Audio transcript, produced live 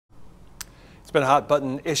It's been a hot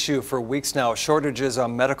button issue for weeks now. Shortages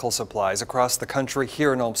on medical supplies across the country.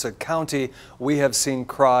 Here in Olmsted County, we have seen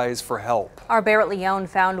cries for help. Our Barrett Leone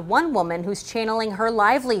found one woman who's channeling her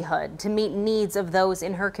livelihood to meet needs of those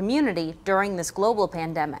in her community during this global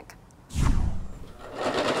pandemic.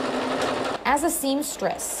 As a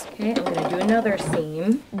seamstress, Okay, I'm gonna do another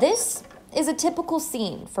seam. this is a typical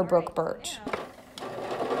scene for Brooke Birch.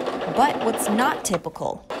 But what's not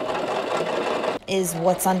typical is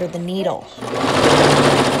what's under the needle.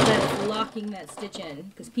 That's locking that stitch in,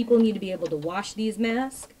 because people need to be able to wash these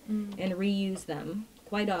masks and reuse them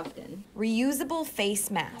quite often. Reusable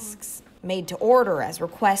face masks, made to order as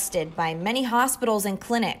requested by many hospitals and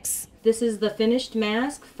clinics. This is the finished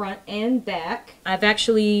mask, front and back. I've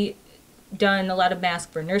actually done a lot of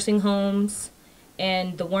masks for nursing homes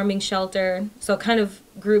and the warming shelter, so kind of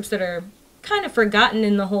groups that are kind of forgotten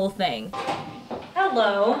in the whole thing.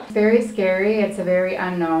 Hello. It's very scary. It's a very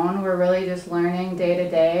unknown. We're really just learning day to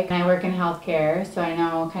day. I work in healthcare, so I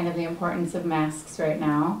know kind of the importance of masks right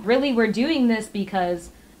now. Really, we're doing this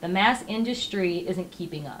because the mask industry isn't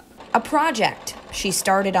keeping up. A project she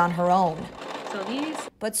started on her own, So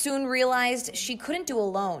but soon realized she couldn't do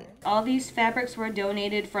alone. all these fabrics were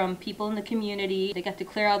donated from people in the community. They got to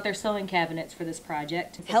clear out their sewing cabinets for this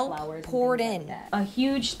project. Help Flowers and poured things like in. that. A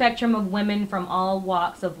huge spectrum of women from all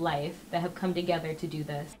walks of life that have come together to do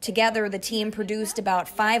this. Together, the team produced about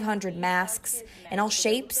 500 masks in all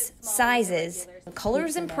shapes, sizes,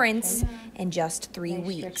 colors, and prints in just 3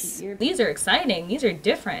 weeks. These are exciting. These are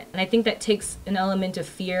different. And I think that takes an element of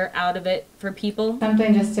fear out of it for people.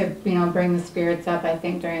 Something just to, bring the spirits up, I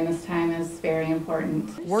think, during this time is very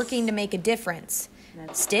important. Working to make a difference,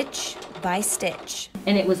 stitch by stitch.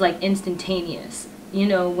 And it was like instantaneous.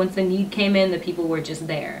 Once the need came in, the people were just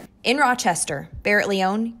there. In Rochester, Barrett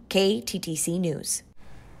Leone, KTTC News.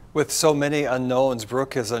 With so many unknowns,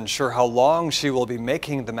 Brooke is unsure how long she will be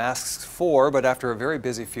making the masks for, but after a very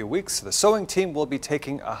busy few weeks, the sewing team will be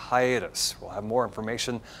taking a hiatus. We'll have more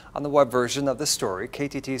information on the web version of the story,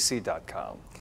 kttc.com.